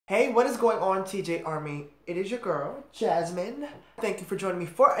Hey, what is going on, TJ Army? It is your girl, Jasmine. Thank you for joining me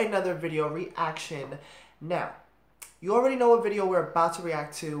for another video reaction. Now, you already know what video we're about to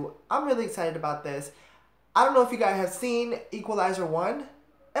react to. I'm really excited about this. I don't know if you guys have seen Equalizer 1.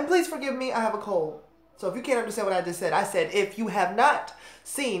 And please forgive me, I have a cold. So if you can't understand what I just said, I said if you have not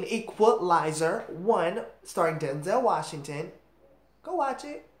seen Equalizer 1 starring Denzel Washington, go watch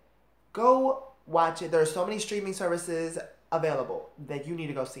it. Go watch it. There are so many streaming services available that you need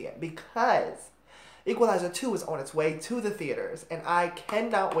to go see it because Equalizer 2 is on its way to the theaters and I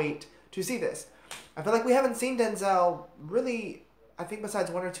cannot wait to see this. I feel like we haven't seen Denzel really, I think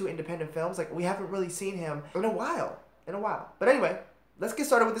besides one or two independent films, like we haven't really seen him in a while. But anyway, let's get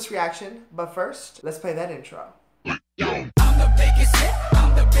started with this reaction. But first, let's play that intro. I'm the biggest hit,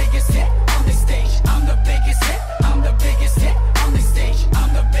 I'm the biggest hit on the stage. I'm the biggest hit, I'm the biggest hit on the stage.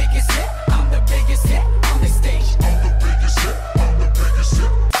 I'm the biggest hit, I'm the biggest hit on the stage. I'm the biggest hit, I'm the biggest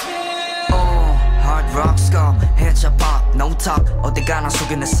hit. Hard rock skull, headshot pop, no talk. 어디 가나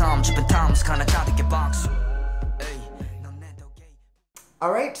속에는 삶, 주변 탐스 가나 가득해 박수.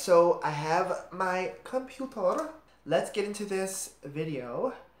 Alright, so I have my computer. Let's get into this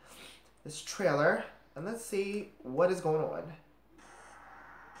video, this trailer, and let's see what is going on.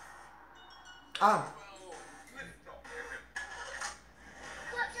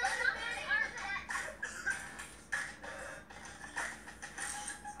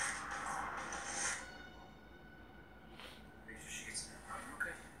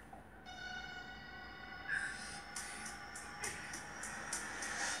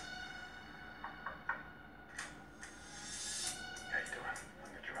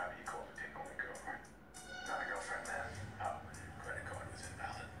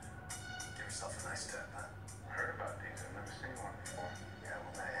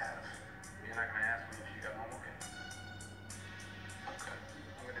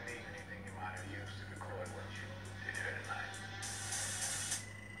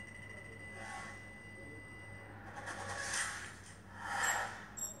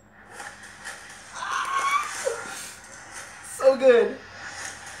 So good.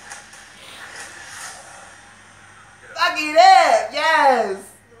 Suck it up, yes.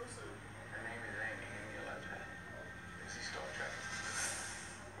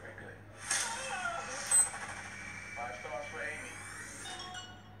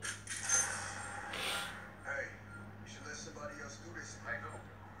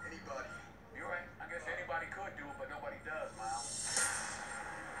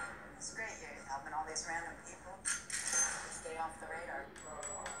 Random people stay off the radar.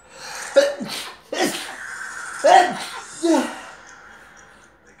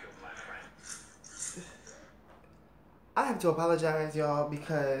 I have to apologize, y'all,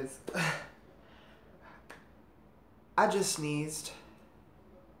 because I just sneezed.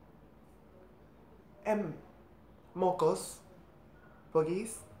 And mocos,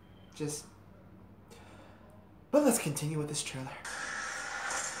 boogies, just. But let's continue with this trailer.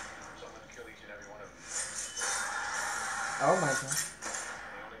 Oh my god. The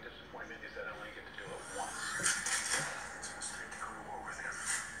only disappointment is that I only get to do it once. It's a straight crew war with him.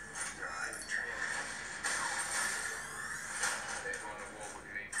 They're highly trained. They're going to war with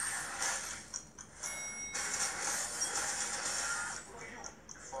me. Who are you?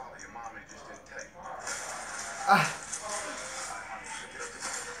 Your father, your mom, they just didn't tell you.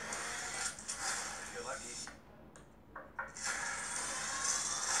 You're lucky.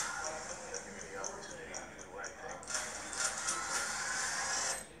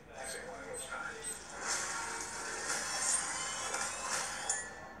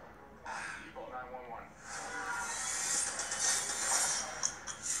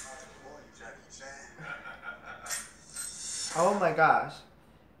 Oh my gosh.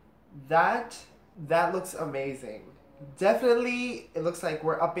 That looks amazing. Definitely, it looks like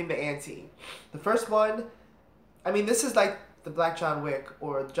we're upping the ante. The first one, I mean, this is like the Black John Wick,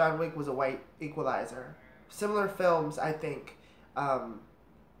 or John Wick was a white Equalizer. Similar films, I think.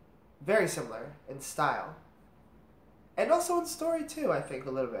 Very similar in style. And also in story too, I think,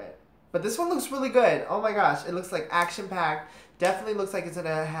 a little bit. But this one looks really good. Oh my gosh, it looks like action-packed. Definitely looks like it's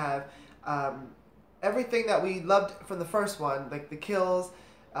gonna have everything that we loved from the first one, like the kills,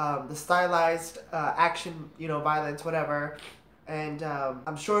 the stylized action, you know, violence, whatever. And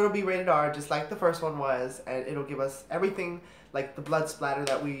I'm sure it'll be rated R, just like the first one was, and it'll give us everything like the blood splatter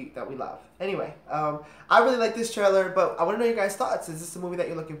that we love. Anyway, I really like this trailer, but I want to know your guys' thoughts. Is this a movie that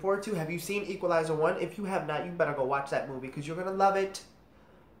you're looking forward to? Have you seen Equalizer 1? If you have not, you better go watch that movie because you're gonna love it.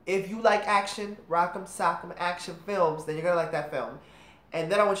 If you like action, rock'em sock'em action films, then you're gonna like that film.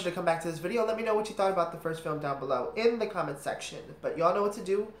 And then I want you to come back to this video and let me know what you thought about the first film down below in the comment section. But y'all know what to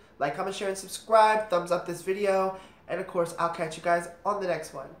do. Like, comment, share, and subscribe. Thumbs up this video. And of course, I'll catch you guys on the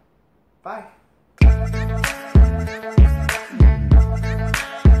next one. Bye.